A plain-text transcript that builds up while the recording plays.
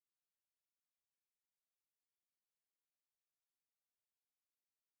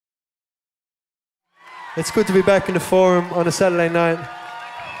It's good to be back in the Forum on a Saturday night.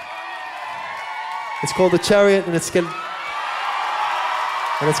 It's called the Chariot, and it's getting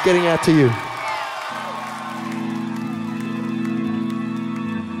out to you.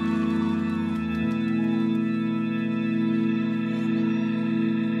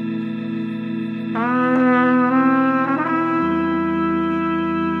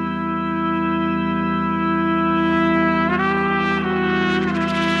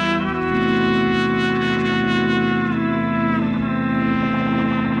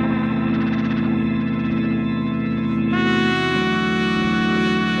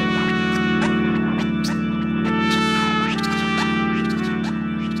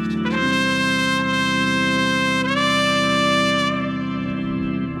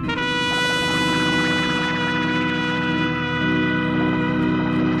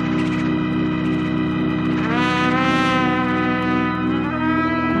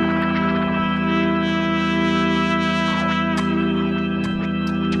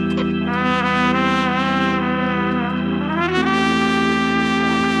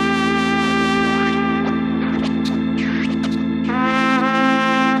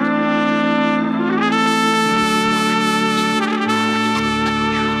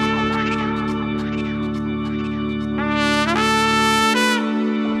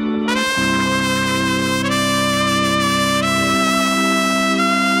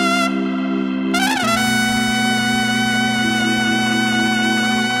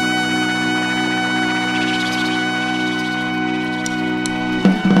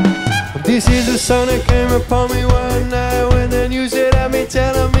 This is the song that came upon me one night when the news hit at me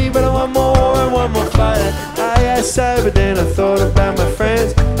telling me, but I want more and one more fight. I asked sighed, but then I thought about my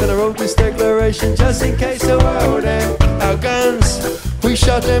friends. Then I wrote this declaration just in case the world had our guns. We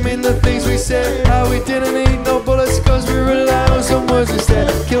shot them in the things we said. How we didn't need no bullets cause we rely on some words instead.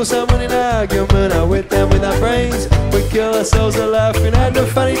 Kill someone in an argument, I with them with our brains. We kill ourselves a laughing at the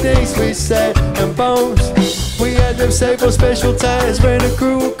funny things we say. And bones, we had them saved for special times when the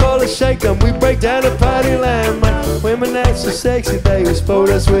crew would call us shake them. We break down the party line. My women act so sexy, they explode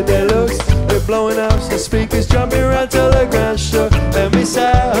us with their looks. We're blowing up some speakers, jumping around till the ground shook. And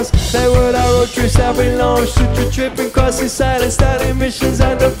missiles, they would our road trips that we launched. Shoot your trip and crossing silence, starting missions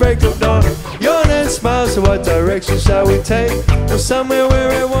at the break of dawn. Your name smiles, so what direction shall we take? Well, somewhere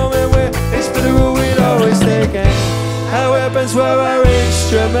where it won't be where it's the route we'd always take. And our weapons were our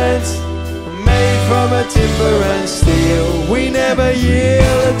instruments, made from a timber and steel. We never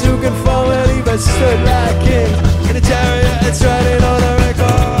yielded to conformity, but stood like kings in a chariot that's riding on a record.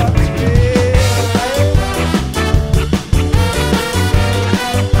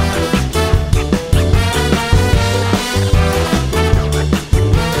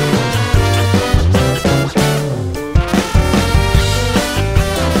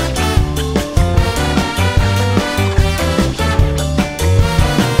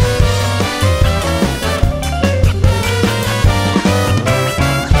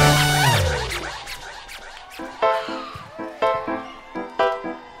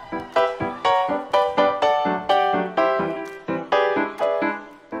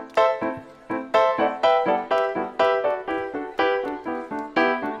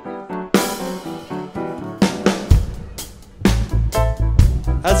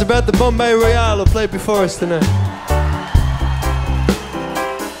 That's about the Bombay Royale who played before us tonight.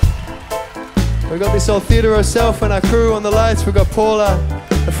 We got this old theatre herself and our crew on the lights. We got Paula.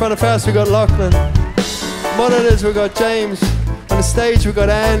 The front of house we got Lachlan. Monitors we got James. On the stage we got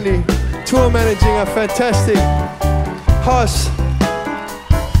Andy. Tour managing our fantastic Hoss,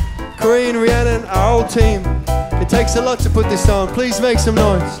 Corinne, Rhiannon, our whole team. It takes a lot to put this on. Please make some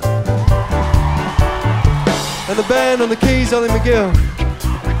noise. And the band on the keys, Ollie McGill.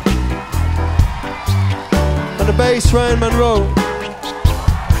 On the bass, Ryan Monroe.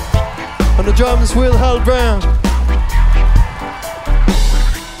 On the drums, Will Hull Brown.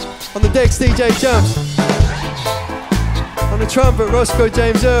 On the decks, DJ Jumps. On the trumpet, Roscoe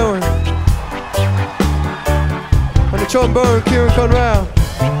James Irwin. On the trombone, Kieran Conrao.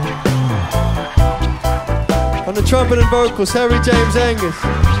 On the trumpet and vocals, Harry James Angus.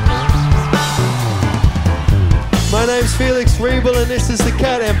 My name's Felix Rebel and this is the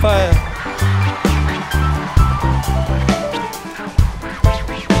Cat Empire.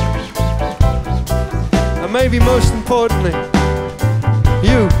 And maybe most importantly,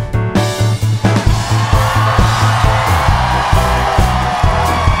 you.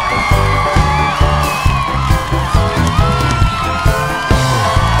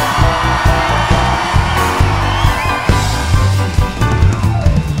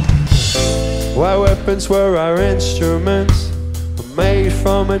 Our weapons were our instruments, made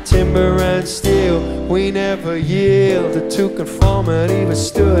from a timber and steel. We never yielded to conformity, but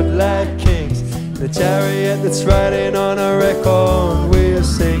stood like kings. The chariot that's riding on a record, we are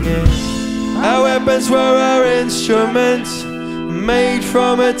singing. Our weapons were our instruments, made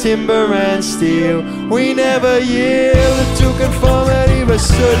from a timber and steel. We never yielded to conformity, but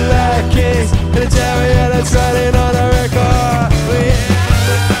stood like kings. The chariot that's riding on a record,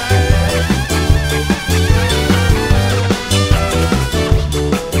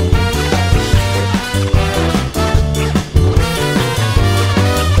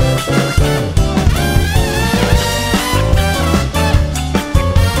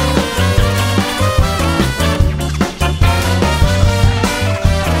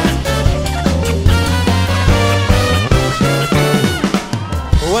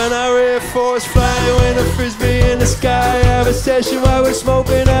 flying with a frisbee in the sky. Have a session while we're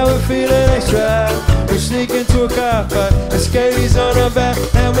smoking, now we're feeling extra. We sneak into a car park, the skaties on our back,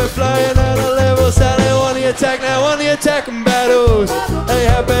 and we're flying out of levels. How they want the attack, now on the attacking battles. They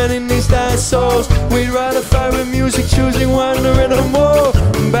happen in these nine souls. We'd rather fight with music, choosing one or in a more.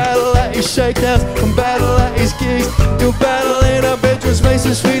 Battle at these shakedowns, battle at these gigs. Do battle in our bedrooms, make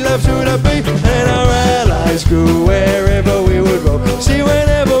some sweet love through the beat. And our allies grew wherever we would roll. See,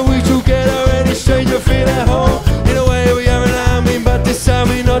 whenever we together, any stranger feel at home. In a way we are an army, but this time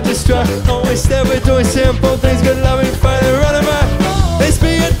we not destroy. Always step, we're doing simple things, good loving, fighting, running back. This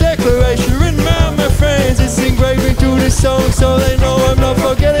be a declaration written by my friends. It's engraved into this song, so they know I'm not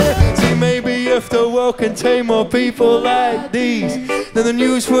forgetting it. See, maybe if the world contained more people like these, then the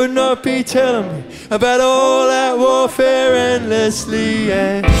news would not be telling me about all that warfare endlessly.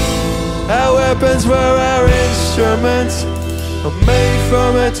 And our weapons were our instruments, made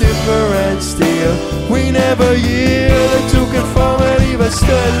from a timber and steel. We never yielded to conformity, but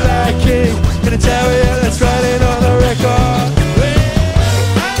stood like kings in a chariot that's riding on the record.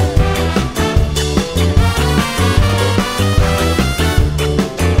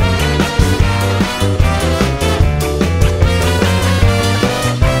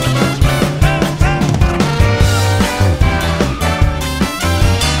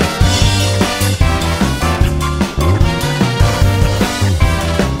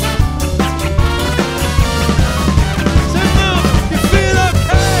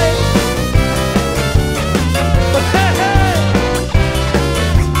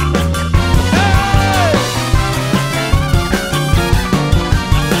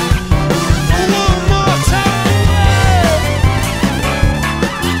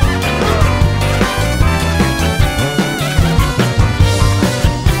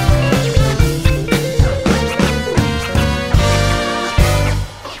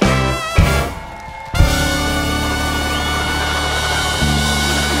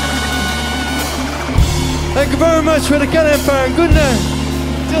 Thank you very much for the Gun Empire, and good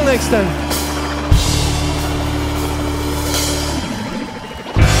night. Till next time.